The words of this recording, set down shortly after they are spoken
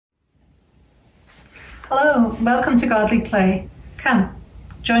Hello, welcome to Godly Play. Come,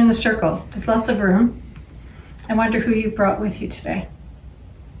 join the circle. There's lots of room. I wonder who you brought with you today.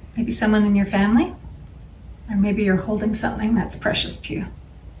 Maybe someone in your family, or maybe you're holding something that's precious to you.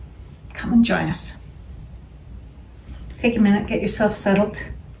 Come and join us. Take a minute, get yourself settled.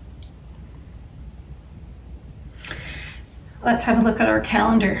 Let's have a look at our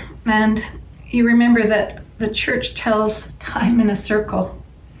calendar. And you remember that the church tells time in a circle.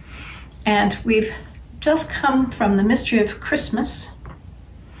 And we've just come from the mystery of Christmas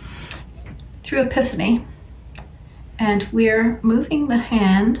through Epiphany. And we're moving the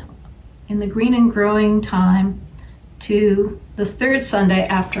hand in the green and growing time to the third Sunday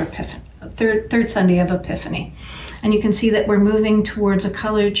after Epiphany, third Sunday of Epiphany. And you can see that we're moving towards a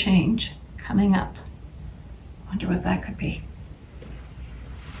color change coming up. I wonder what that could be.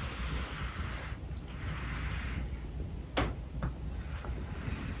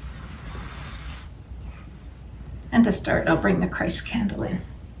 And to start, I'll bring the Christ candle in.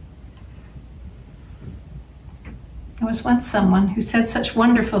 There was once someone who said such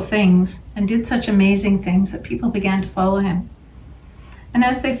wonderful things and did such amazing things that people began to follow him. And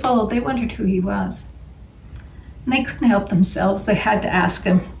as they followed, they wondered who he was. And they couldn't help themselves. They had to ask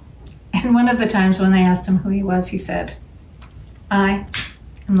him. And one of the times when they asked him who he was, he said, "I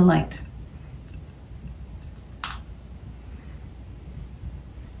am the light."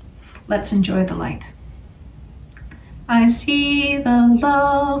 Let's enjoy the light. I see the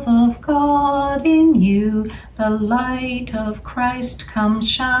love of God in you, the light of Christ comes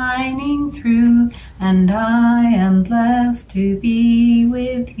shining through, and I am blessed to be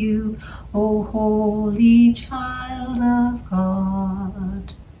with you, O holy child of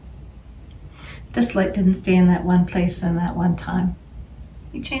God. This light didn't stay in that one place and that one time.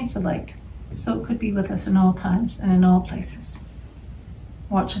 He changed the light, so it could be with us in all times and in all places.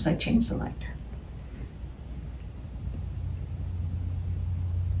 Watch as I change the light.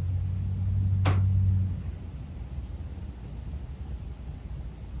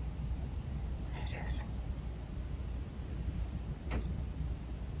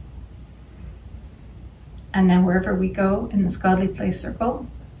 And now wherever we go in this Godly Play circle,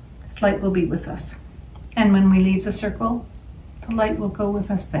 this light will be with us. And when we leave the circle, the light will go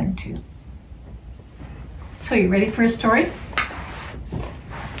with us then too. So you ready for a story?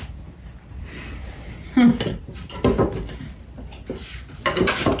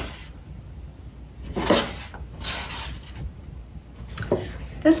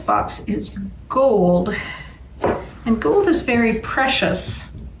 This box is gold, and gold is very precious.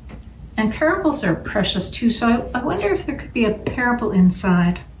 And parables are precious too, so I wonder if there could be a parable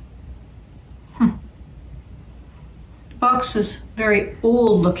inside. The box is very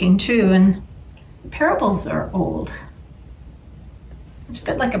old looking too, and parables are old. It's a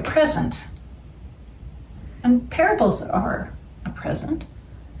bit like a present. And parables are a present.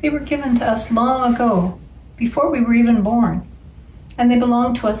 They were given to us long ago, before we were even born. And they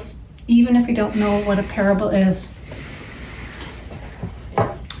belong to us even if we don't know what a parable is.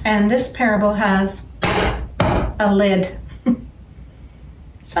 And this parable has a lid.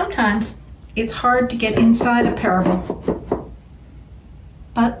 Sometimes it's hard to get inside a parable.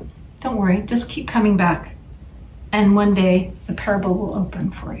 But don't worry, just keep coming back. And one day the parable will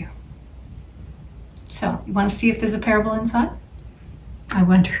open for you. So, you want to see if there's a parable inside? I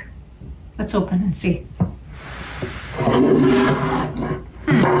wonder. Let's open and see.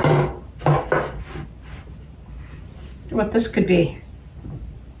 What this could be.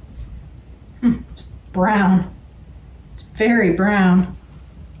 It's brown. It's very brown.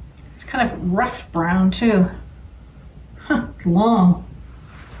 It's kind of rough brown too. It's long.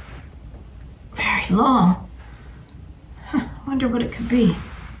 Very long. I wonder what it could be.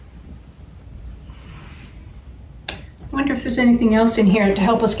 I wonder if there's anything else in here to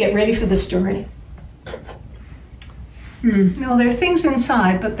help us get ready for the story. No, there are things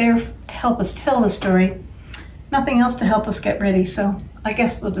inside, but they're to help us tell the story. Nothing else to help us get ready, so I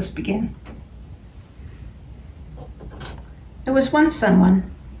guess we'll just begin. There was once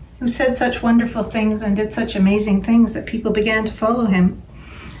someone who said such wonderful things and did such amazing things that people began to follow him.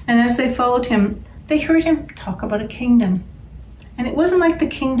 And as they followed him, they heard him talk about a kingdom. And it wasn't like the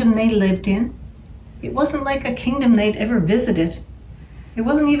kingdom they lived in. It wasn't like a kingdom they'd ever visited. It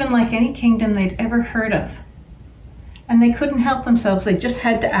wasn't even like any kingdom they'd ever heard of. And they couldn't help themselves. They just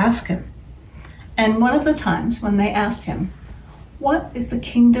had to ask him. And one of the times when they asked him, "What is the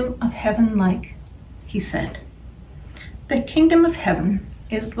kingdom of heaven like?" he said, "The kingdom of heaven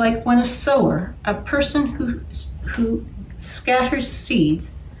is like when a sower, a person who scatters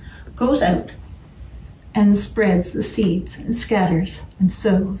seeds, goes out and spreads the seeds and scatters and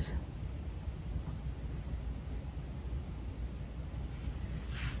sows."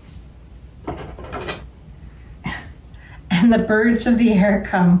 and the birds of the air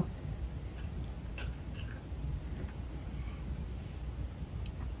come.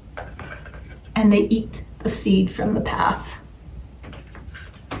 And they eat the seed from the path.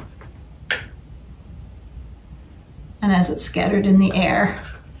 And as it's scattered in the air,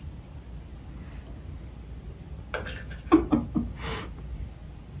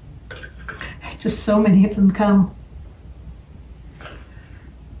 just so many of them come.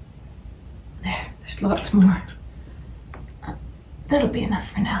 There's lots more. That'll be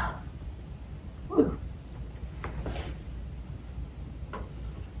enough for now. Woo.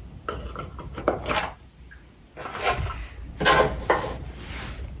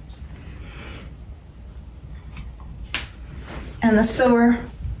 And the sower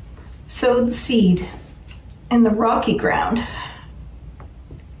sowed the seed in the rocky ground.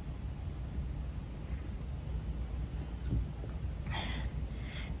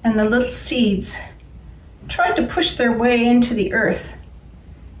 And the little seeds tried to push their way into the earth,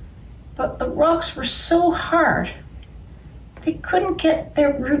 but the rocks were so hard they couldn't get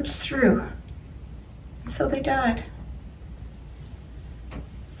their roots through, so they died.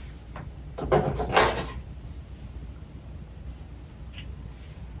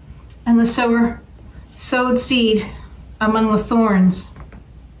 And the sower sowed seed among the thorns.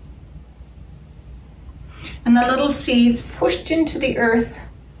 And the little seeds pushed into the earth,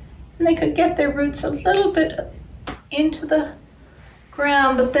 and they could get their roots a little bit into the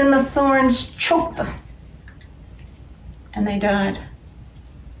ground, but then the thorns choked them, and they died.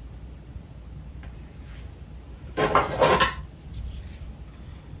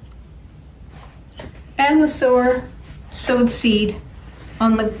 And the sower sowed seed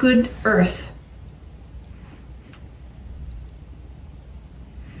on the good earth.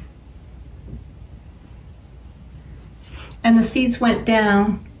 And the seeds went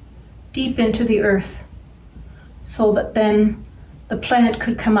down deep into the earth, so that then the plant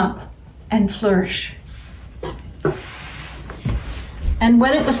could come up and flourish. And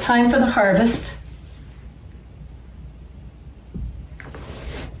when it was time for the harvest,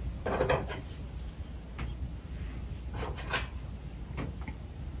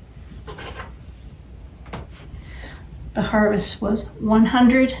 the harvest was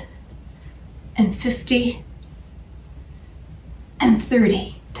 150 and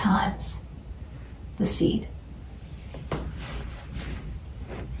 30 times the seed.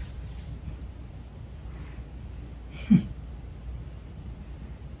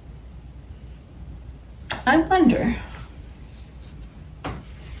 I wonder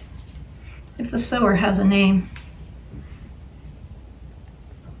if the sower has a name.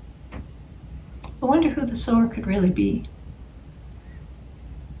 I wonder who the sower could really be.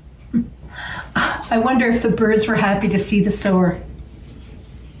 I wonder if the birds were happy to see the sower. I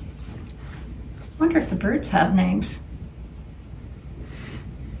wonder if the birds have names.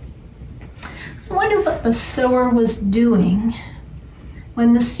 I wonder what the sower was doing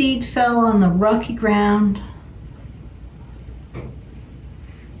when the seed fell on the rocky ground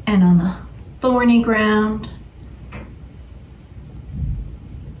and on the thorny ground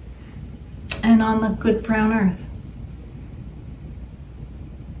and on the good brown earth.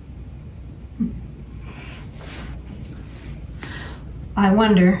 I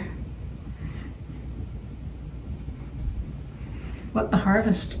wonder what the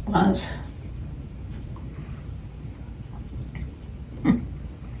harvest was.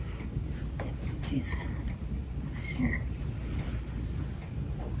 Please, here.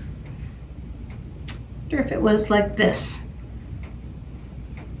 I wonder if it was like this.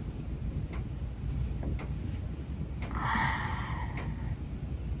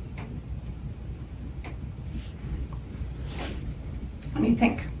 What do you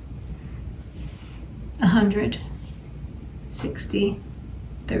think? 100, 60,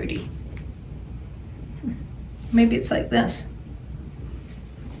 30. Maybe it's like this.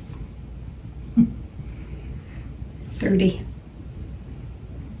 30,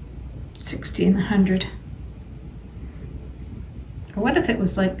 60, and 100. Or what if it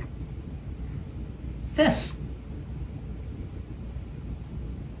was like this?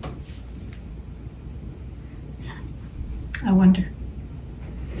 I wonder.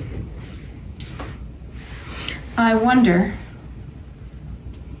 I wonder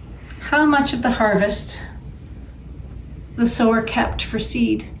how much of the harvest the sower kept for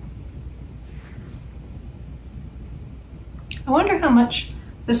seed. I wonder how much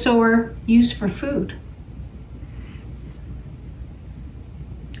the sower used for food.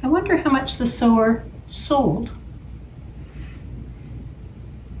 I wonder how much the sower sold.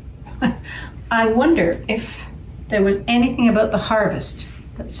 I wonder if there was anything about the harvest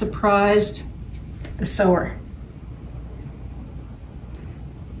that surprised the sower.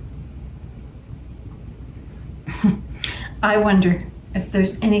 I wonder if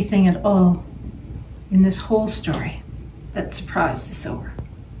there's anything at all in this whole story that surprised the sower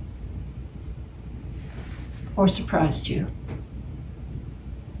or surprised you.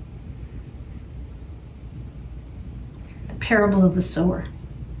 The parable of the sower.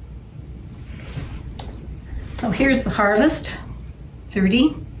 So here's the harvest,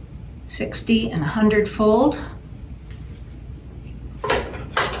 30, 60, and 100-fold.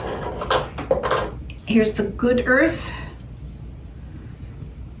 Here's the good earth,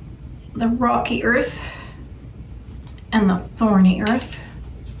 the rocky earth, and the thorny earth.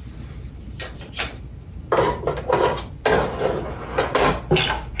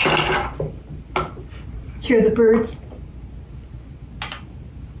 Here are the birds.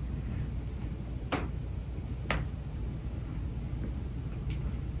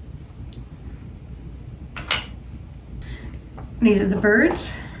 These are the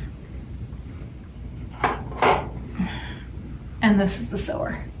birds. And this is the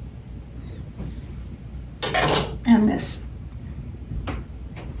sower. And this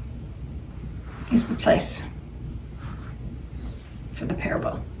is the place for the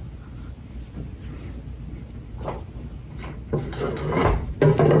parable.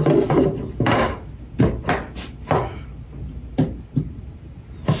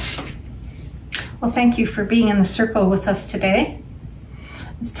 Well, thank you for being in the circle with us today.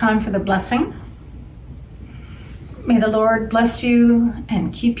 It's time for the blessing. May the Lord bless you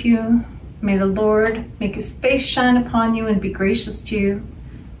and keep you. May the Lord make his face shine upon you and be gracious to you.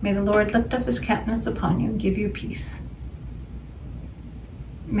 May the Lord lift up his countenance upon you and give you peace.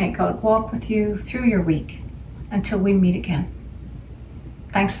 May God walk with you through your week until we meet again.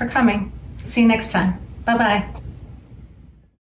 Thanks for coming. See you next time. Bye-bye.